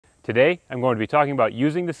Today, I'm going to be talking about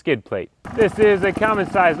using the skid plate. This is a common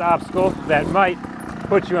sized obstacle that might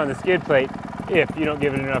put you on the skid plate if you don't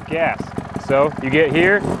give it enough gas. So you get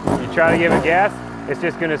here, you try to give it gas, it's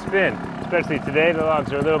just going to spin. Especially today, the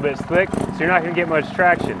logs are a little bit slick, so you're not going to get much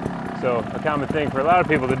traction. So a common thing for a lot of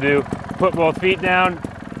people to do, put both feet down,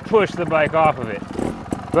 push the bike off of it.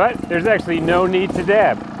 But there's actually no need to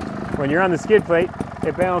dab. When you're on the skid plate,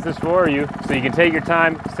 it balances for you, so you can take your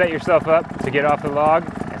time, set yourself up to get off the log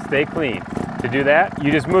and stay clean. To do that,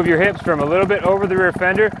 you just move your hips from a little bit over the rear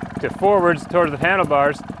fender to forwards towards the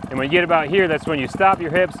handlebars, and when you get about here, that's when you stop your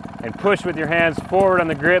hips and push with your hands forward on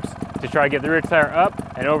the grips to try to get the rear tire up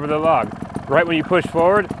and over the log. Right when you push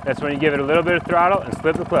forward, that's when you give it a little bit of throttle and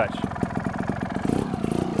slip the clutch.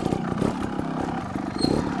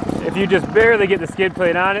 If you just barely get the skid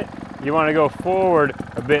plate on it, you want to go forward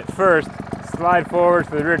a bit first, slide forward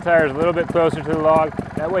so the rear tire is a little bit closer to the log.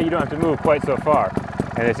 That way you don't have to move quite so far.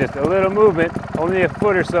 And it's just a little movement, only a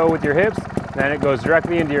foot or so with your hips, then it goes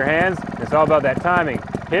directly into your hands. It's all about that timing.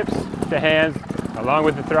 Hips to hands, along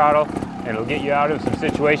with the throttle, and it'll get you out of some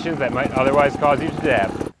situations that might otherwise cause you to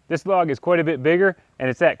dab. This log is quite a bit bigger, and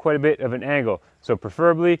it's at quite a bit of an angle. So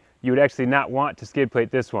preferably, you would actually not want to skid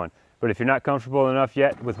plate this one. But if you're not comfortable enough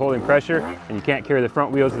yet with holding pressure, and you can't carry the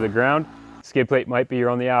front wheel to the ground, skid plate might be your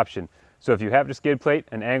only option. So if you have to skid plate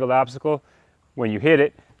an angled obstacle, when you hit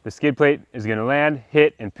it, the skid plate is going to land,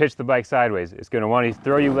 hit, and pitch the bike sideways. It's going to want to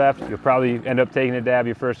throw you left. You'll probably end up taking a dab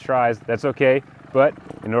your first tries. That's okay, but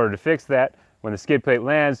in order to fix that, when the skid plate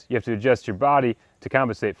lands, you have to adjust your body to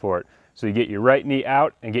compensate for it. So you get your right knee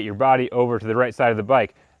out and get your body over to the right side of the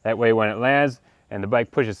bike. That way when it lands and the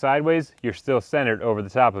bike pushes sideways, you're still centered over the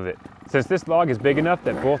top of it. Since this log is big enough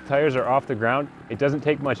that both tires are off the ground, it doesn't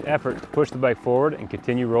take much effort to push the bike forward and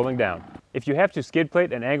continue rolling down. If you have to skid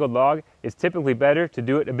plate an angled log, it's typically better to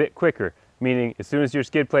do it a bit quicker, meaning as soon as your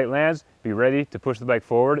skid plate lands, be ready to push the bike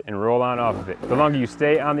forward and roll on off of it. The longer you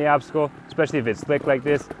stay on the obstacle, especially if it's slick like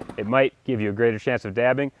this, it might give you a greater chance of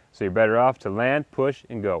dabbing, so you're better off to land, push,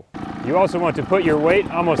 and go. You also want to put your weight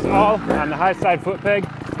almost all on the high side foot peg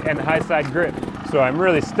and the high side grip. So I'm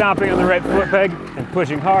really stomping on the right foot peg and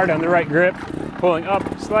pushing hard on the right grip, pulling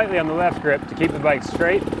up slightly on the left grip to keep the bike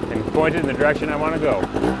straight and pointed in the direction I want to go.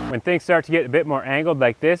 When things start to get a bit more angled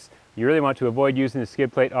like this, you really want to avoid using the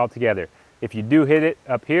skid plate altogether. If you do hit it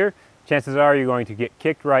up here, chances are you're going to get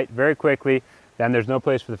kicked right very quickly, then there's no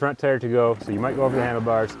place for the front tire to go, so you might go over the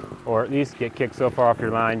handlebars, or at least get kicked so far off your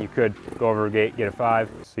line you could go over a gate, get a 5.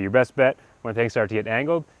 So your best bet when things start to get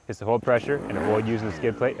angled is to hold pressure and avoid using the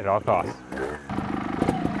skid plate at all costs.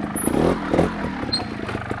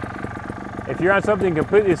 If you're on something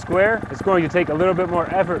completely square, it's going to take a little bit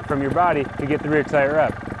more effort from your body to get the rear tire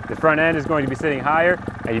up. The front end is going to be sitting higher,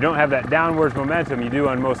 and you don't have that downwards momentum you do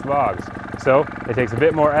on most logs. So it takes a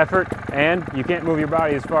bit more effort, and you can't move your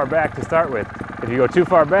body as far back to start with. If you go too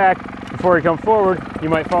far back, before you come forward, you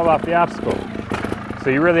might fall off the obstacle. So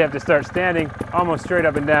you really have to start standing almost straight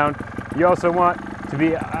up and down. You also want to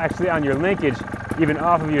be actually on your linkage, even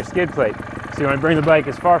off of your skid plate. So you want to bring the bike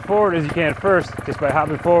as far forward as you can first, just by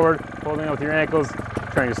hopping forward, holding on with your ankles,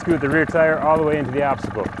 trying to scoot the rear tire all the way into the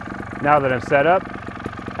obstacle. Now that I'm set up,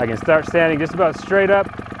 I can start standing just about straight up,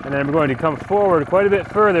 and then I'm going to come forward quite a bit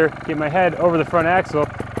further, get my head over the front axle,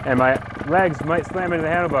 and my legs might slam into the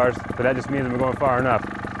handlebars, but that just means I'm going far enough.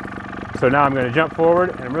 So now I'm going to jump forward,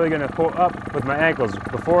 and I'm really going to pull up with my ankles.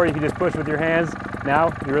 Before, you can just push with your hands. Now,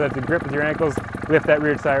 you really have to grip with your ankles, lift that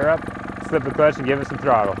rear tire up, slip the clutch, and give it some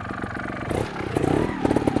throttle.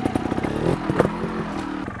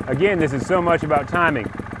 Again, this is so much about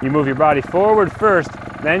timing. You move your body forward first,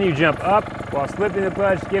 then you jump up while slipping the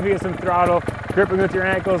clutch, giving it some throttle, gripping with your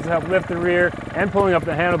ankles to help lift the rear, and pulling up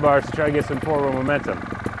the handlebars to try to get some forward momentum.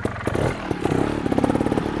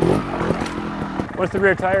 Once the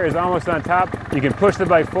rear tire is almost on top, you can push the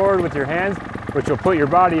bike forward with your hands, which will put your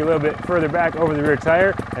body a little bit further back over the rear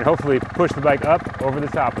tire and hopefully push the bike up over the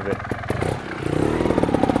top of it.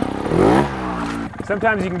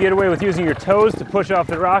 Sometimes you can get away with using your toes to push off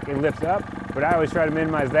the rock and lift up, but I always try to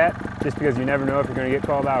minimize that just because you never know if you're going to get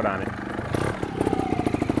called out on it.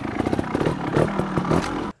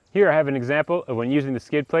 Here I have an example of when using the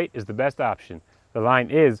skid plate is the best option. The line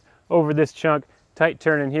is over this chunk, tight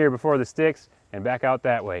turn in here before the sticks, and back out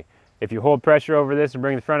that way. If you hold pressure over this and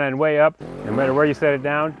bring the front end way up, no matter where you set it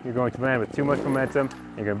down, you're going to land with too much momentum,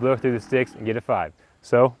 and you're going to blow through the sticks and get a 5.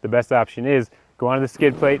 So the best option is go onto the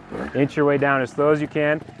skid plate, inch your way down as slow as you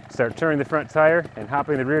can, start turning the front tire and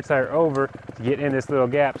hopping the rear tire over to get in this little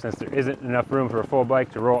gap. Since there isn't enough room for a full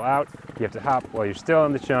bike to roll out, you have to hop while you're still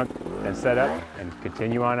in the chunk, then set up and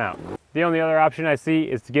continue on out. The only other option I see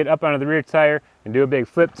is to get up onto the rear tire and do a big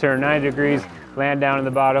flip turn 90 degrees, land down in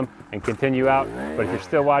the bottom, and continue out. But if you're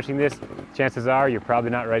still watching this, chances are you're probably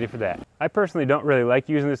not ready for that. I personally don't really like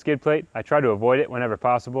using the skid plate. I try to avoid it whenever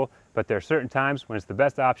possible, but there are certain times when it's the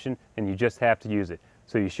best option and you just have to use it.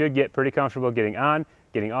 So you should get pretty comfortable getting on,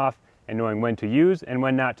 getting off, and knowing when to use and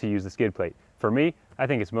when not to use the skid plate. For me, I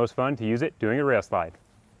think it's most fun to use it doing a rail slide.